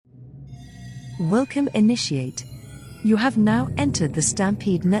Welcome, Initiate. You have now entered the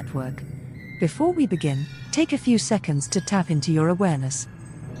Stampede Network. Before we begin, take a few seconds to tap into your awareness.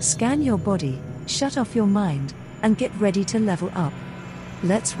 Scan your body, shut off your mind, and get ready to level up.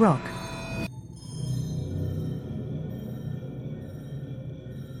 Let's rock.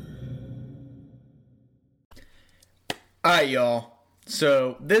 Alright, y'all.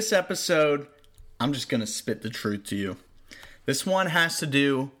 So, this episode, I'm just going to spit the truth to you. This one has to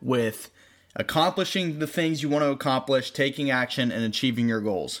do with accomplishing the things you want to accomplish, taking action, and achieving your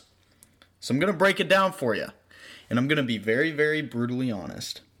goals. So, I'm going to break it down for you. And I'm going to be very, very brutally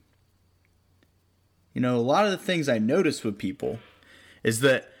honest. You know, a lot of the things I notice with people is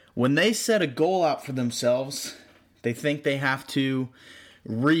that when they set a goal out for themselves, they think they have to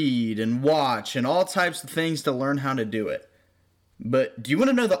read and watch and all types of things to learn how to do it. But do you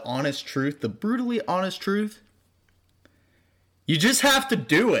want to know the honest truth, the brutally honest truth? You just have to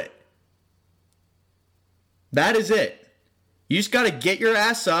do it. That is it. You just got to get your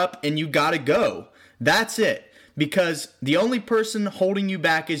ass up and you got to go. That's it. Because the only person holding you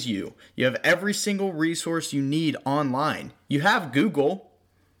back is you. You have every single resource you need online. You have Google.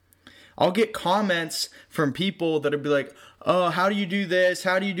 I'll get comments from people that'll be like, oh, how do you do this?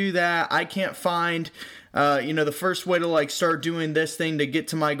 How do you do that? I can't find, the first way to start doing this thing to get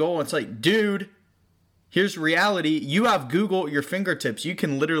to my goal. It's like, dude, here's reality. You have Google at your fingertips. You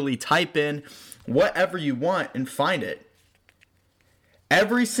can literally type in whatever you want and find it.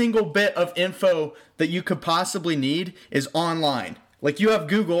 Every single bit of info that you could possibly need is online. Like, you have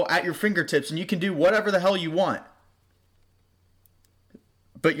Google at your fingertips and you can do whatever the hell you want.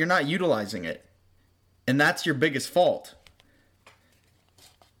 But you're not utilizing it. And that's your biggest fault.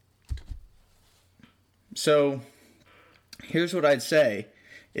 So, here's what I'd say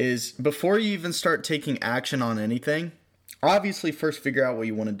is before you even start taking action on anything, obviously first figure out what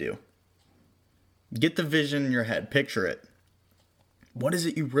you want to do. Get the vision in your head. Picture it. What is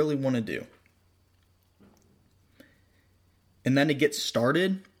it you really want to do? And then to get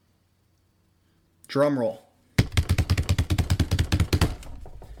started, drum roll.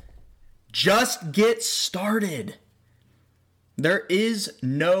 Just get started. There is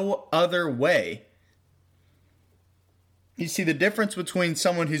no other way. You see the difference between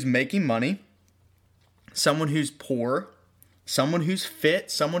someone who's making money, someone who's poor, someone who's fit,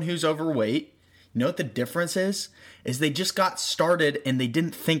 someone who's overweight. You know what the difference is? Is they just got started and they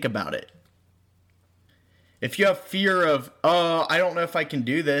didn't think about it. If you have fear of, oh, I don't know if I can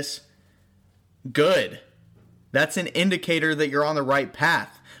do this, good. That's an indicator that you're on the right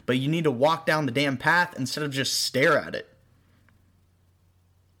path. But you need to walk down the damn path instead of just stare at it.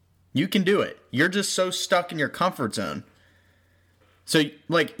 You can do it. You're just so stuck in your comfort zone. So,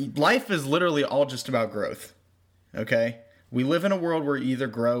 life is literally all just about growth. Okay? We live in a world where you either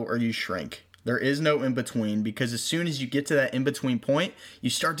grow or you shrink. There is no in-between, because as soon as you get to that in-between point, you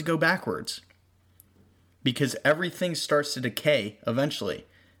start to go backwards. Because everything starts to decay eventually,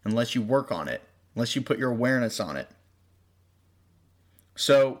 unless you work on it, unless you put your awareness on it.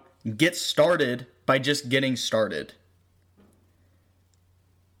 So, get started by just getting started.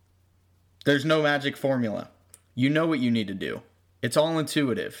 There's no magic formula. You know what you need to do. It's all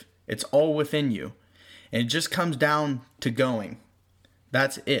intuitive. It's all within you. And it just comes down to going.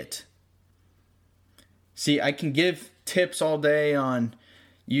 That's it. See, I can give tips all day on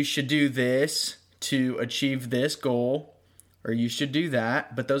you should do this to achieve this goal, or you should do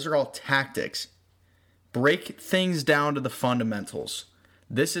that, but those are all tactics. Break things down to the fundamentals.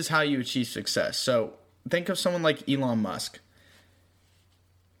 This is how you achieve success. So think of someone like Elon Musk.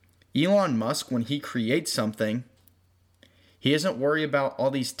 Elon Musk, when he creates something, he doesn't worry about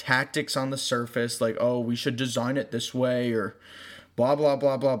all these tactics on the surface, like, oh, we should design it this way, or blah, blah,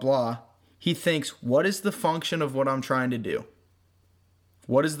 blah, blah, blah. He thinks, what is the function of what I'm trying to do?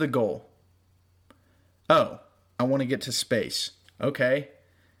 What is the goal? Oh, I want to get to space. Okay.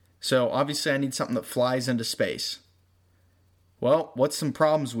 So obviously I need something that flies into space. Well, what's some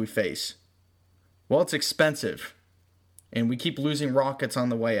problems we face? Well, it's expensive. And we keep losing rockets on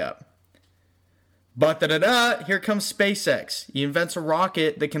the way up. But here comes SpaceX. He invents a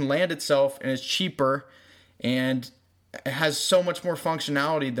rocket that can land itself and is cheaper and it has so much more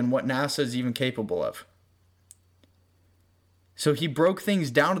functionality than what NASA is even capable of. So he broke things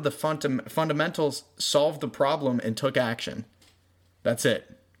down to the fundamentals, solved the problem, and took action. That's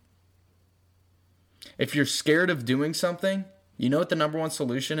it. If you're scared of doing something, you know what the number one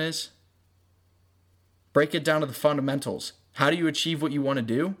solution is? Break it down to the fundamentals. How do you achieve what you want to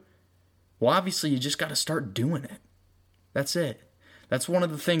do? Well, obviously, you just got to start doing it. That's it. That's one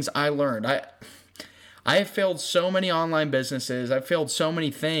of the things I learned. I have failed so many online businesses. I've failed so many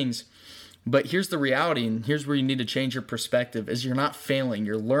things But here's the reality, and here's where you need to change your perspective, is you're not failing.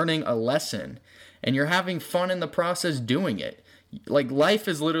 You're learning a lesson, and you're having fun in the process doing it. Like, life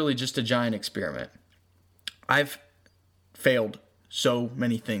is literally just a giant experiment. I've failed so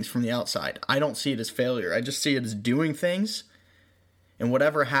many things from the outside. I don't see it as failure. I just see it as doing things, and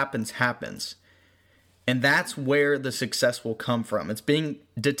whatever happens, happens. And that's where the success will come from. It's being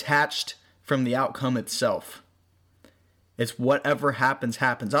detached from the outcome itself. It's whatever happens,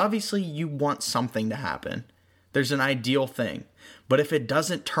 happens. Obviously, you want something to happen. There's an ideal thing. But if it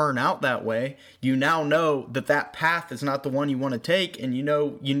doesn't turn out that way, you now know that that path is not the one you want to take, and you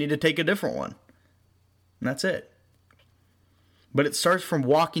know you need to take a different one. And that's it. But it starts from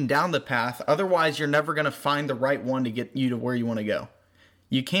walking down the path. Otherwise, you're never going to find the right one to get you to where you want to go.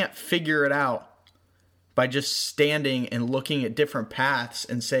 You can't figure it out by just standing and looking at different paths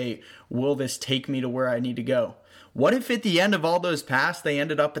and say, will this take me to where I need to go? What if at the end of all those paths, they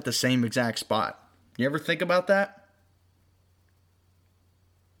ended up at the same exact spot? You ever think about that?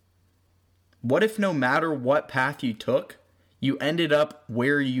 What if no matter what path you took, you ended up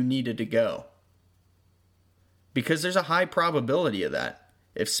where you needed to go? Because there's a high probability of that,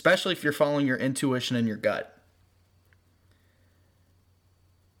 especially if you're following your intuition and your gut.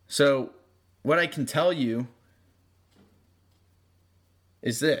 So, what I can tell you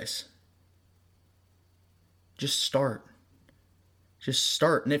is this. Just start. Just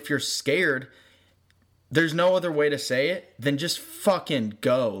start. And if you're scared, there's no other way to say it than just fucking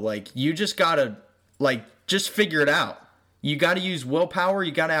go. Like, you just gotta, just figure it out. You gotta use willpower.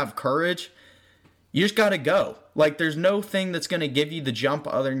 You gotta have courage. You just gotta go. Like, there's no thing that's gonna give you the jump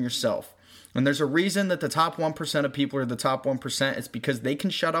other than yourself. And there's a reason that the top 1% of people are the top 1%. It's because they can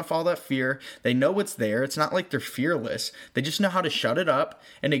shut off all that fear. They know it's there. It's not like they're fearless. They just know how to shut it up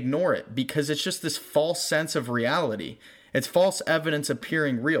and ignore it, because it's just this false sense of reality. It's false evidence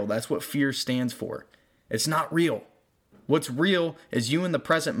appearing real. That's what fear stands for. It's not real. What's real is you in the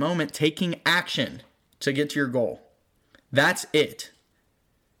present moment taking action to get to your goal. That's it.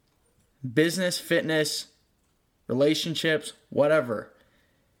 Business, fitness, relationships, whatever.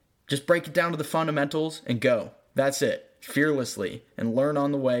 Just break it down to the fundamentals and go. That's it. Fearlessly. And learn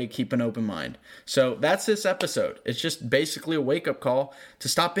on the way. Keep an open mind. So that's this episode. It's just basically a wake-up call to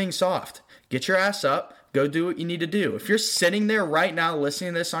stop being soft. Get your ass up. Go do what you need to do. If you're sitting there right now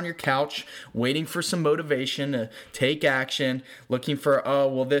listening to this on your couch, waiting for some motivation to take action, looking for,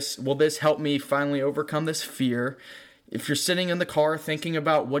 will this help me finally overcome this fear? If you're sitting in the car thinking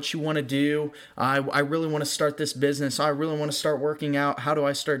about what you want to do, I really want to start this business. I really want to start working out. How do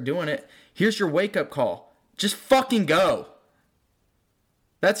I start doing it? Here's your wake-up call. Just fucking go.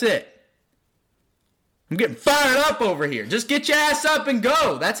 That's it. I'm getting fired up over here. Just get your ass up and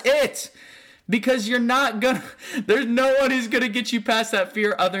go. That's it. Because there's no one who's going to get you past that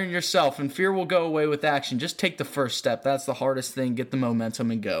fear other than yourself. And fear will go away with action. Just take the first step. That's the hardest thing. Get the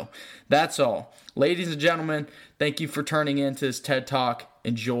momentum and go. That's all. Ladies and gentlemen, thank you for turning in to this TED Talk.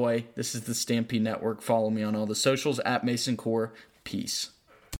 Enjoy. This is the Stampede Network. Follow me on all the socials at Mason Core. Peace.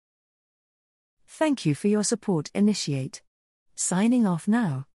 Thank you for your support, Initiate. Signing off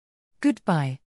now. Goodbye.